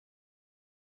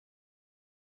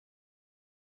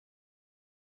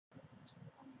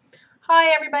Hi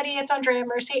everybody, it's Andrea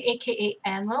Mercier, aka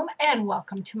Anlome, and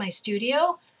welcome to my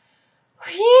studio.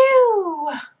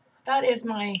 Whew! That is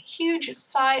my huge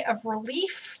sigh of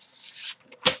relief.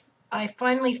 I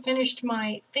finally finished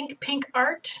my Think Pink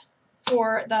art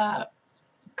for the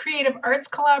Creative Arts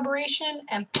collaboration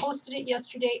and posted it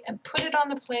yesterday and put it on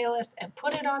the playlist and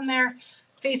put it on their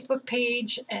Facebook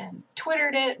page and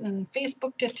Twittered it and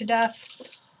Facebooked it to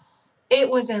death. It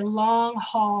was a long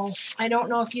haul. I don't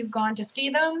know if you've gone to see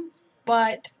them,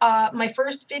 but my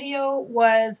first video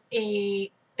was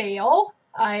a fail.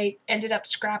 I ended up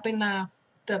scrapping the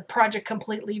project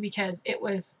completely because it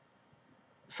was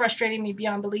frustrating me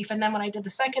beyond belief. And then when I did the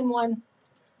second one,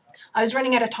 I was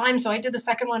running out of time, so I did the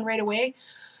second one right away.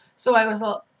 So I was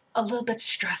a little bit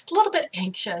stressed, a little bit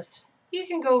anxious. You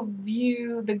can go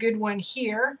view the good one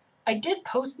here. I did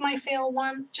post my fail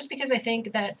one just because I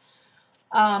think that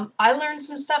I learned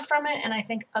some stuff from it, and I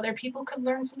think other people could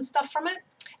learn some stuff from it.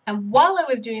 And while I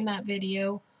was doing that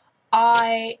video,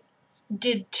 I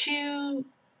did two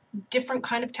different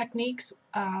kind of techniques.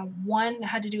 One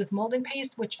had to do with molding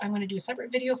paste, which I'm going to do a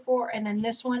separate video for, and then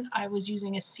this one I was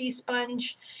using a sea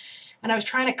sponge, and I was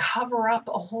trying to cover up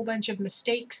a whole bunch of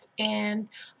mistakes, and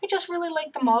I just really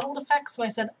liked the mottled effect, so I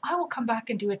said I will come back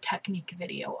and do a technique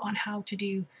video on how to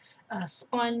do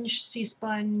sponge, sea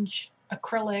sponge,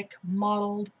 acrylic,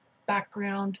 mottled,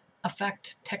 background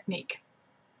effect technique.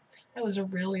 That was a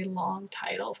really long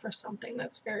title for something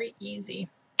that's very easy.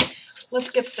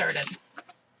 Let's get started.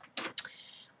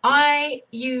 I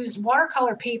used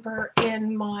watercolor paper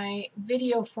in my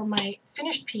video for my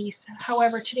finished piece.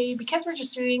 However, today, because we're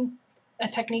just doing a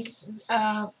technique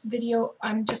video,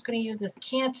 I'm just going to use this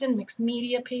Canson mixed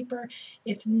media paper.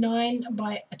 It's 9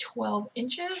 by 12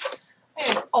 inches. I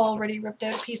have already ripped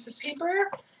out a piece of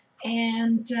paper.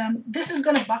 And this is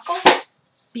going to buckle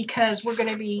because we're going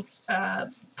to be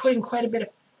putting quite a bit of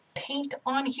paint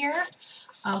on here.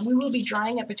 We will be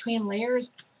drying it between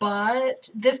layers, but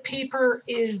this paper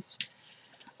is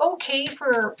okay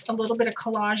for a little bit of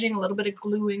collaging, a little bit of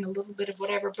gluing, a little bit of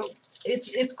whatever, but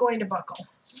it's going to buckle.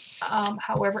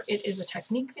 However, it is a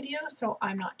technique video, so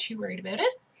I'm not too worried about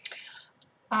it.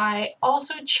 I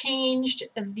also changed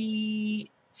the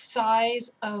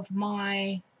size of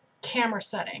my camera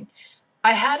setting.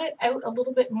 I had it out a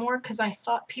little bit more because I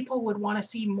thought people would want to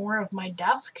see more of my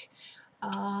desk,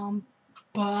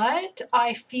 but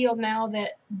I feel now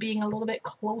that being a little bit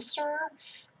closer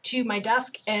to my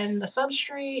desk and the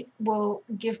substrate will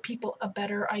give people a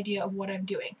better idea of what I'm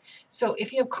doing. So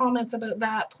if you have comments about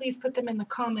that, please put them in the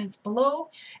comments below,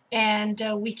 and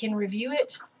we can review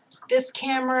it. This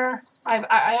camera,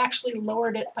 I actually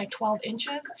lowered it by 12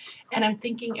 inches, and I'm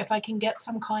thinking if I can get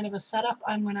some kind of a setup,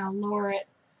 I'm going to lower it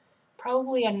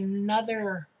probably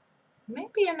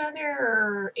maybe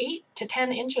another 8 to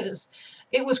 10 inches.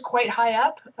 It was quite high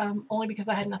up, only because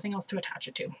I had nothing else to attach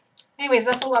it to. Anyways,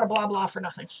 that's a lot of blah blah for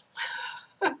nothing.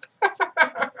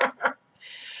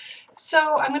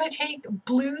 So I'm going to take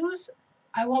blues.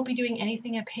 I won't be doing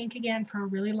anything in pink again for a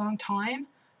really long time.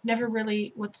 Never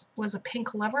really was a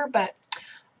pink lover, but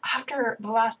after the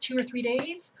last 2 or 3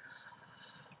 days,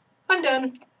 I'm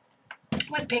done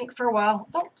with pink for a while.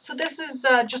 Oh, so this is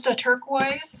just a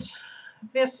turquoise.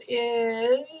 This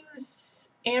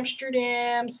is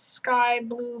Amsterdam Sky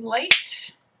Blue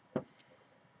Light. I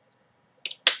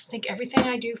think everything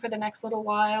I do for the next little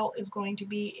while is going to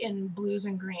be in blues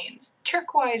and greens.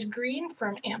 Turquoise green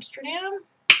from Amsterdam.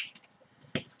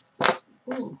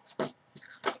 Ooh.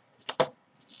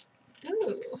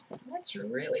 Ooh, that's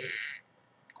really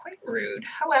quite rude.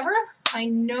 However, I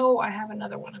know I have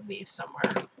another one of these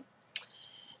somewhere.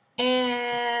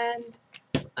 And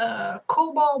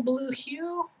cobalt blue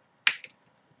hue.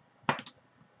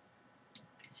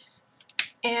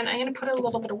 And I'm going to put a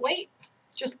little bit of white,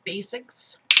 just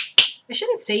basics. I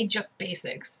shouldn't say just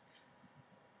basics.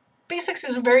 Basics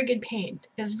is a very good paint.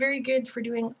 It's very good for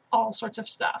doing all sorts of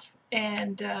stuff.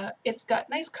 And it's got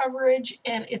nice coverage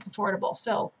and it's affordable.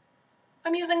 So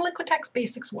I'm using Liquitex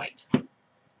Basics White.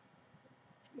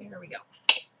 There we go.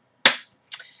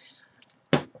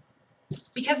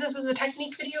 Because this is a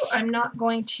technique video, I'm not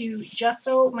going to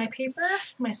gesso my paper,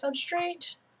 my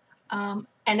substrate, and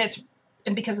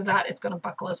because of that, it's going to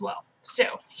buckle as well.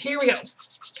 So here we go.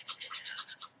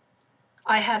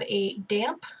 I have a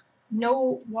damp,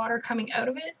 no water coming out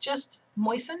of it, just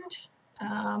moistened.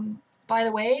 By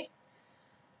the way,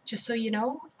 just so you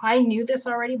know, I knew this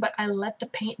already, but I let the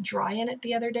paint dry in it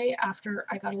the other day after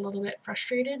I got a little bit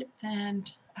frustrated,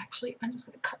 and actually I'm just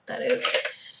going to cut that out.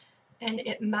 And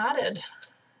it matted.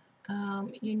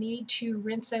 You need to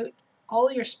rinse out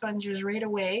all your sponges right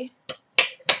away,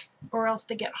 or else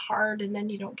they get hard and then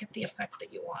you don't get the effect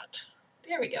that you want.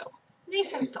 There we go.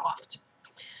 Nice and soft.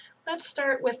 Let's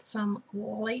start with some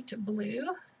light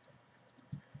blue.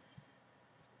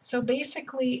 So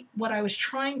basically what I was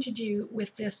trying to do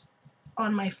with this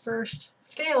on my first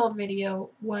fail video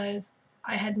was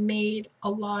I had made a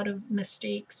lot of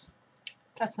mistakes.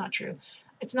 That's not true.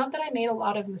 It's not that I made a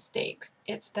lot of mistakes.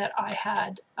 It's that I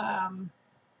had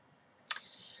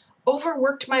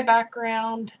overworked my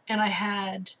background, and I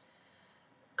had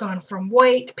gone from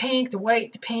white to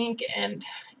white to pink, and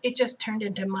it just turned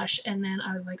into mush. And then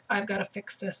I was like, I've got to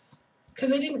fix this,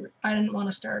 because I didn't want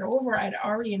to start over. I'd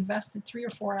already invested 3 or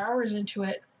 4 hours into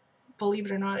it. Believe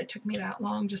it or not, it took me that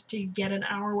long just to get an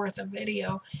hour worth of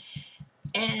video.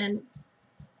 And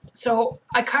so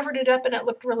I covered it up and it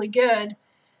looked really good,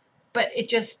 but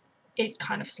it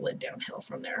kind of slid downhill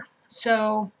from there.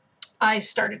 So I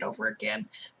started over again.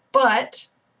 But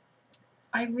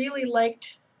I really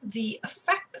liked the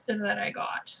effect that I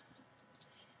got.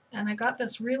 And I got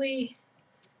this really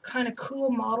kind of cool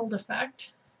mottled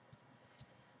effect.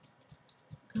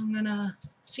 I'm going to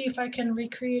see if I can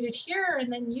recreate it here, and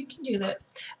then you can do that.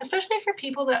 Especially for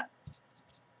people that...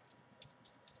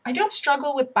 I don't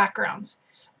struggle with backgrounds,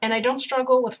 and I don't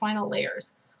struggle with final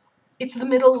layers. It's the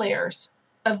middle layers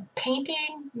of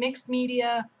painting, mixed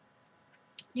media,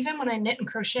 even when I knit and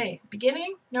crochet.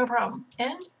 Beginning, no problem.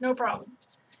 End, no problem.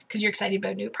 Because you're excited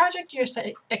about a new project, you're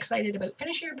excited about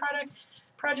finishing your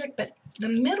project, but the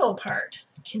middle part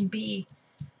can be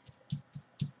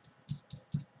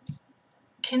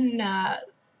the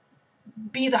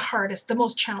hardest, the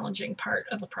most challenging part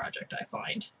of a project, I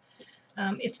find.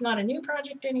 It's not a new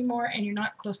project anymore, and you're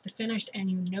not close to finished, and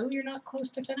you know you're not close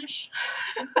to finish.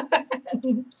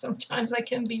 Sometimes I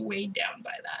can be weighed down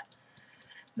by that.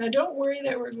 Now don't worry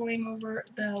that we're going over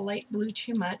the light blue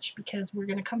too much, because we're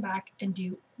going to come back and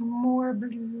do more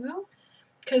blue,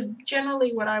 because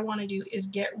generally what I want to do is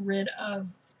get rid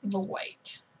of the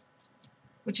white,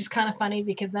 which is kind of funny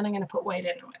because then I'm going to put white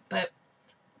into it, but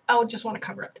I'll just want to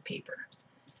cover up the paper.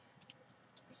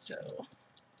 So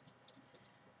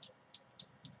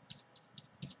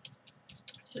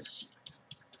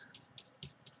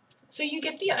you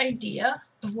get the idea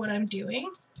of what I'm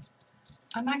doing.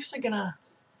 I'm gonna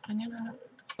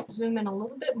zoom in a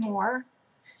little bit more,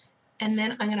 and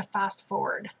then I'm gonna fast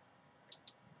forward.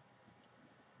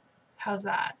 How's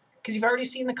that? Because you've already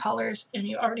seen the colors and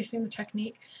you've already seen the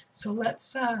technique. So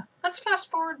let's fast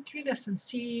forward through this and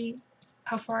see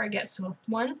how far I get. So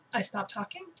 1, I stop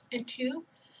talking, and 2,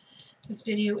 this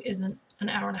video isn't an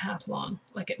hour and a half long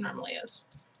like it normally is.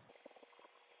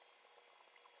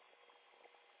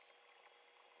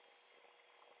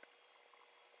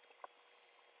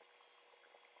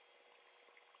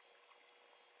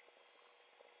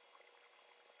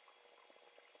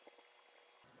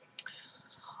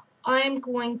 I'm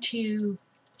going to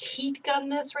heat gun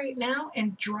this right now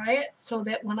and dry it so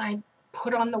that when I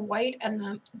put on the white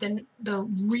and then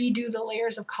redo the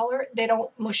layers of color, they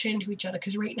don't mush into each other,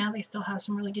 because right now they still have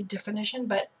some really good definition.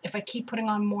 But if I keep putting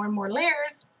on more and more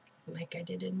layers, like I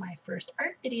did in my first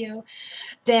art video,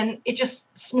 then it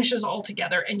just smushes all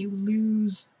together and you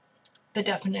lose the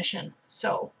definition.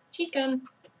 So heat gun,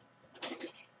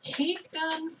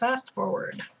 fast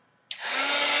forward.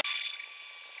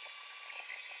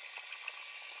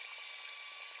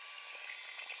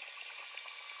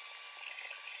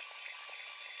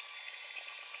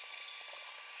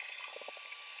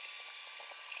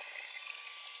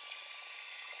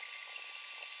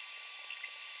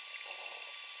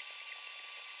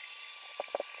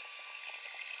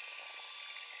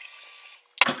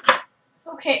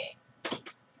 Okay,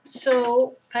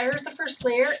 so there's the first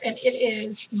layer, and it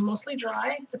is mostly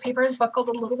dry. The paper is buckled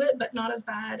a little bit, but not as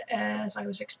bad as I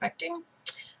was expecting.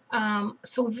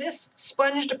 So this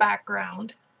sponged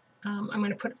background, I'm going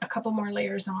to put a couple more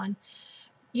layers on.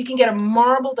 You can get a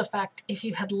marbled effect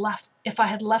if I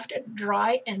had left it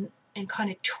dry and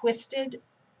kind of twisted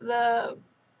the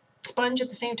sponge at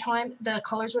the same time. The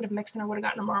colors would have mixed and I would have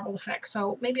gotten a marbled effect.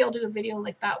 So maybe I'll do a video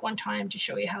like that one time to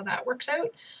show you how that works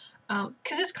out.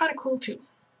 Because it's kind of cool too.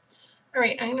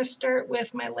 Alright, I'm going to start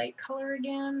with my light color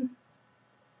again.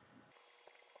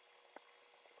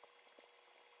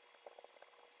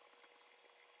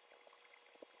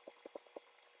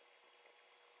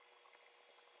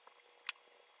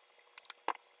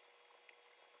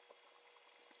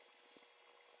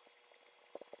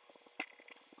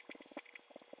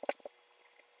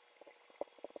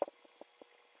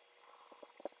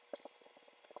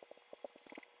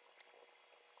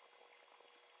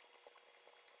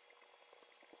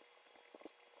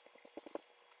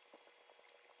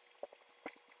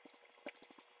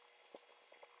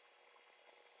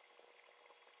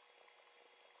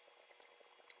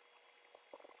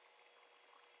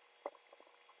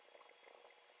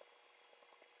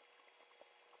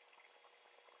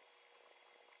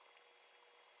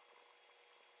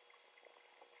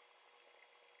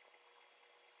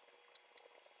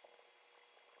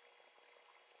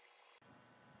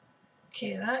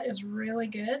 Okay, that is really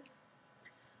good.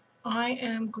 I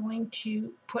am going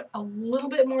to put a little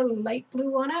bit more light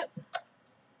blue on it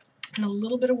and a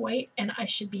little bit of white, and it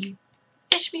should be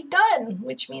done,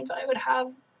 which means I would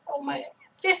have, oh, my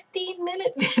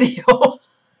 15-minute video.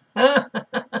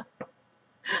 I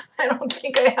don't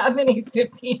think I have any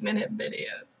 15-minute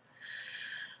videos.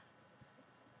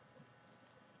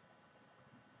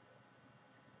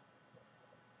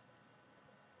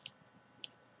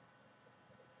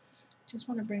 Just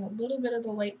want to bring a little bit of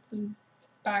the light blue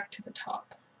back to the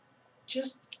top.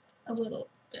 Just a little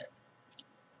bit.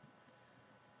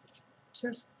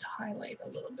 Just highlight a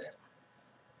little bit.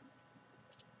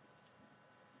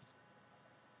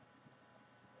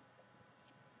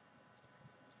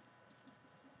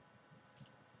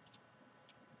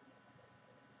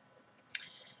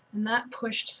 And that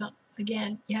pushed some,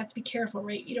 again, you have to be careful,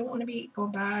 right? You don't want to be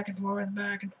going back and forth and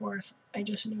back and forth. I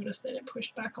just noticed that it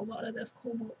pushed back a lot of this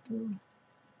cobalt blue.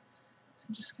 So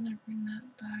I'm just going to bring that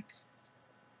back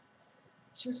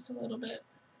just a little bit.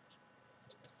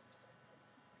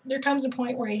 There comes a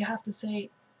point where you have to say,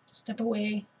 step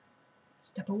away,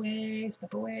 step away,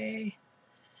 step away.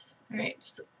 All right,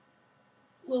 just a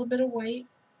little bit of white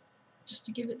just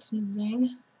to give it some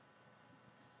zing.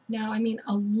 Now, I mean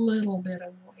a little bit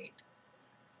of white.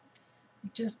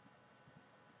 Just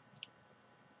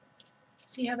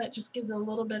see how that just gives a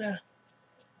little bit of,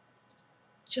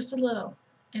 just a little.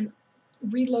 And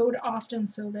reload often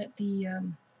so that the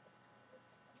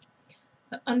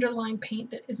underlying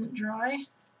paint that isn't dry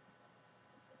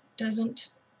doesn't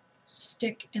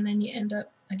stick, and then you end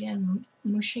up, again,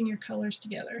 mushing your colors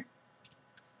together.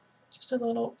 Just a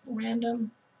little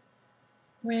random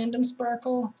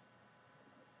sparkle.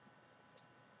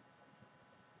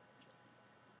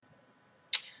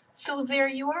 So there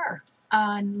you are,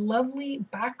 a lovely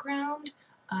background,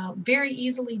 very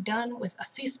easily done with a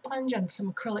sea sponge and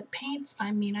some acrylic paints.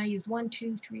 I mean, I used 1,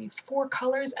 2, 3, 4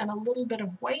 colors and a little bit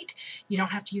of white. You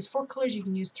don't have to use 4 colors, you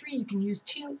can use 3, you can use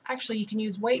 2. Actually, you can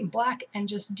use white and black and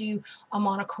just do a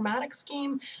monochromatic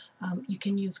scheme. You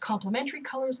can use complementary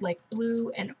colors like blue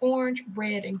and orange,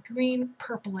 red and green,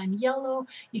 purple and yellow.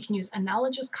 You can use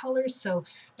analogous colors, so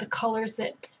the colors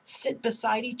that sit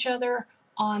beside each other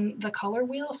on the color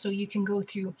wheel, so you can go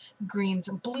through greens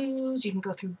and blues, you can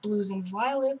go through blues and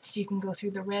violets, you can go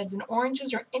through the reds and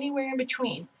oranges, or anywhere in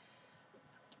between.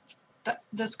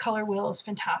 This color wheel is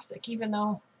fantastic. Even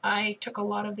though I took a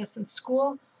lot of this in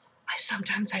school,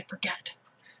 sometimes I forget.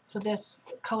 So this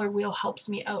color wheel helps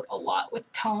me out a lot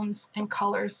with tones and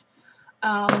colors.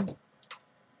 Try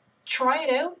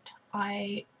it out.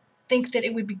 I think that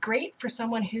it would be great for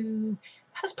someone who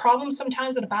has problems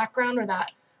sometimes with a background, or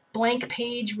that blank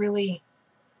page really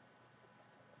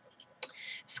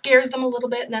scares them a little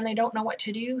bit and then they don't know what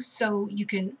to do. So you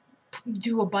can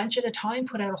do a bunch at a time,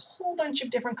 put out a whole bunch of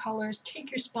different colors, take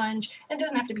your sponge. It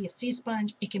doesn't have to be a sea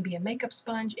sponge, it can be a makeup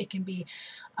sponge, it can be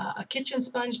a kitchen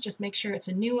sponge. Just make sure it's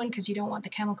a new one, because you don't want the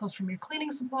chemicals from your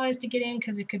cleaning supplies to get in,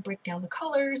 because it could break down the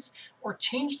colors or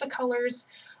change the colors.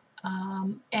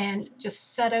 And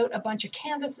just set out a bunch of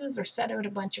canvases, or set out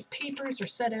a bunch of papers, or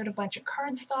set out a bunch of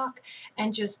cardstock,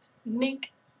 and just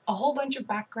make a whole bunch of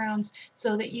backgrounds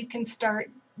so that you can start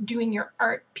doing your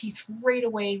art piece right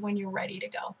away when you're ready to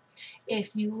go.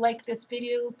 If you like this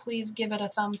video, please give it a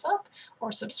thumbs up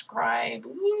or subscribe.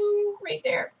 Woo, right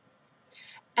there.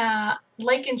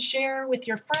 Like and share with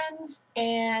your friends,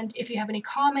 and if you have any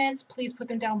comments, please put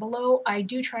them down below. I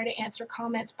do try to answer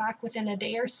comments back within a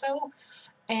day or so,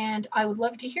 and I would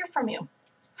love to hear from you.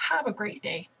 Have a great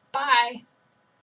day. Bye.